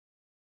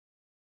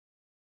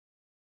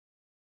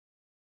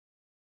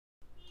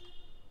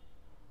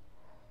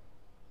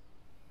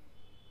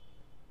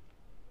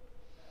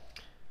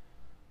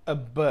A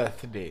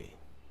birthday.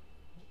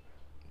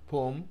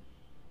 Poem,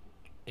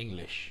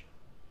 English.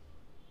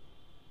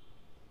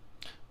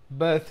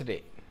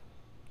 Birthday.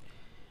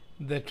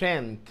 The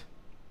 10th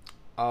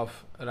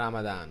of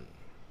Ramadan.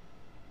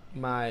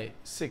 My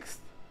 6th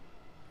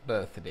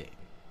birthday.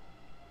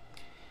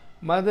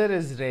 Mother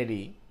is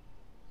ready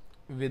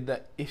with the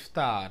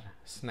iftar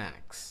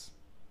snacks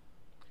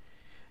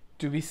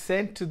to be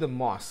sent to the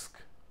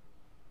mosque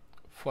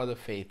for the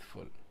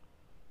faithful,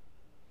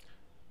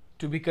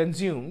 to be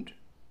consumed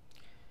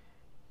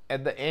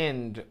at the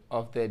end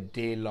of their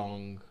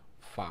day-long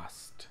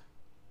fast.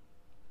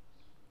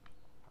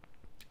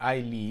 I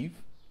leave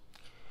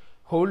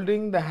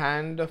holding the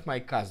hand of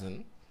my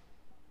cousin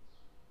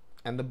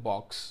and the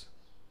box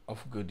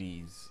of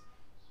goodies.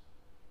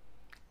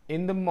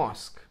 In the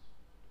mosque,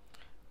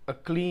 a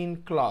clean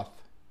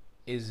cloth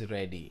is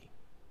ready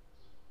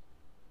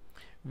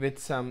with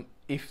some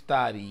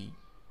iftari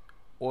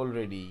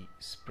already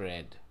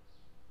spread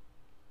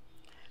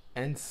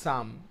and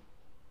some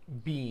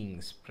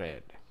being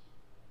spread.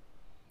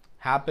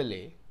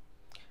 Happily,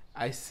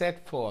 I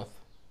set forth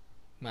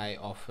my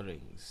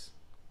offerings.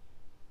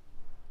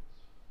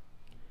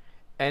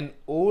 An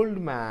old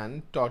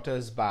man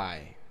totters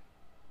by,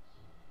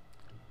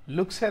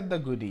 looks at the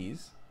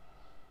goodies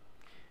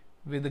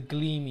with a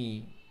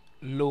gleamy,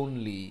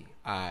 lonely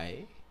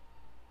eye.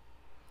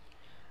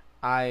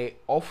 I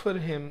offer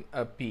him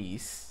a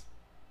piece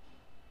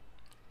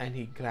and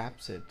he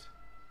grabs it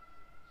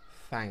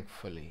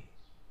thankfully.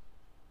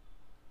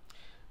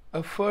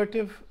 A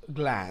furtive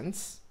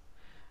glance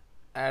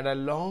at a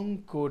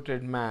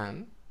long-coated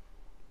man,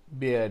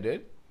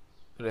 bearded,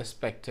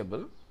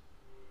 respectable,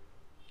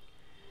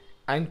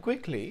 and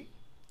quickly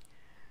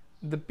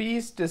the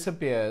piece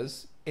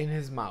disappears in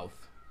his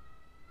mouth.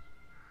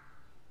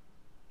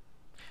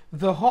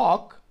 The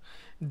hawk,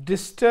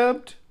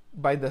 disturbed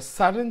by the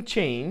sudden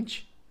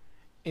change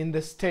in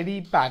the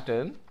steady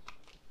pattern,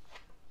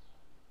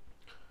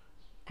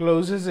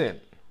 closes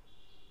in,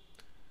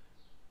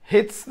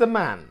 hits the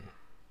man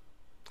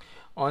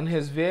on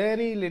his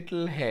very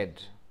little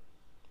head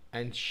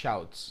and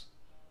shouts,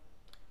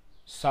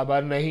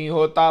 "Sabar nahi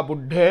hota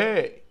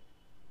buddhe!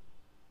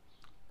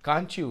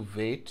 Can't you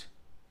wait,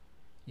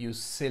 you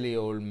silly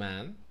old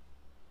man?"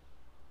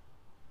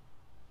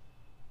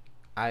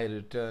 I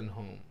return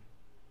home,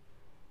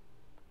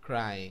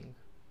 crying,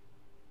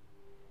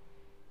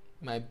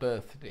 my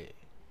birthday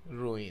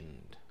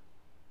ruined.